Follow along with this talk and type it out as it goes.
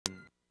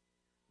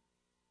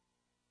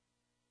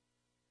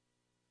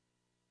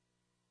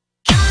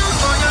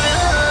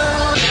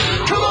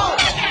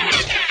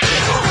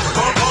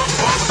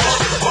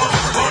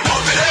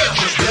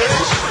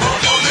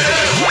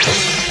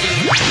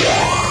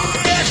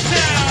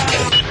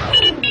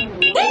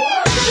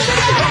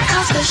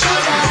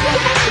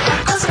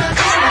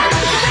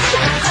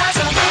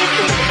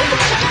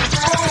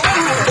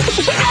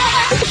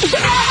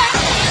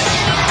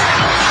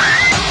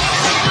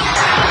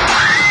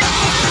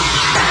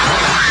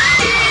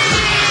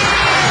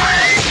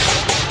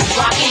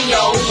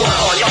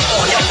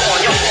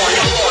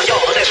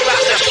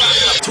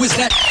twist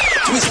that,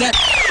 twist that,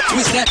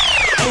 twist that.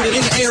 Hold it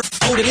in the air,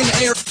 hold it in the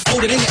air,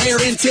 hold it in the air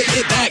and tip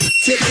it back,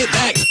 tip it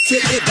back,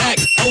 tip it back.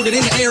 Hold it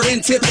in the air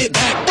and tip it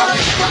back.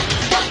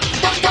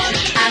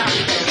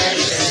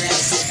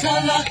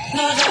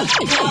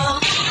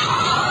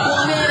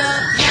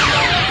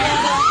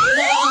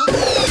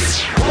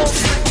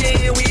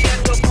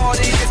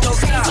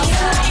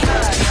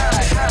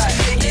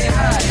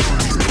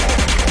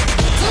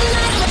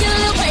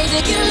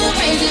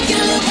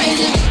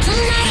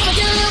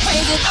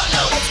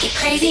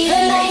 Crazy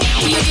tonight,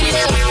 you get it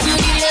up, you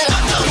get it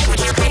up.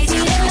 Crazy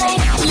tonight,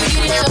 you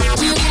get it up,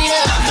 you get it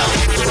up.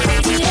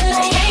 Crazy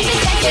tonight, baby,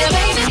 baby,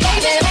 baby,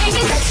 baby,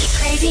 baby. Let's get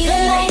crazy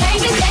tonight,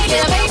 baby, baby,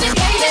 baby,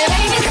 baby,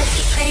 baby. Let's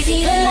get crazy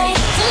tonight.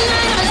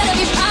 Tonight I'ma let it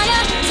be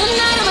fire.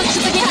 Tonight I'ma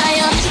shoot me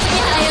higher, shoot me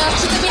higher,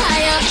 shoot me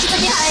higher, shoot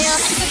me higher,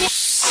 shoot me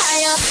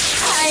higher,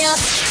 higher,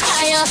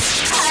 higher,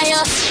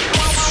 higher.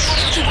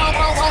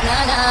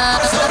 Nah,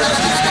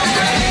 nah.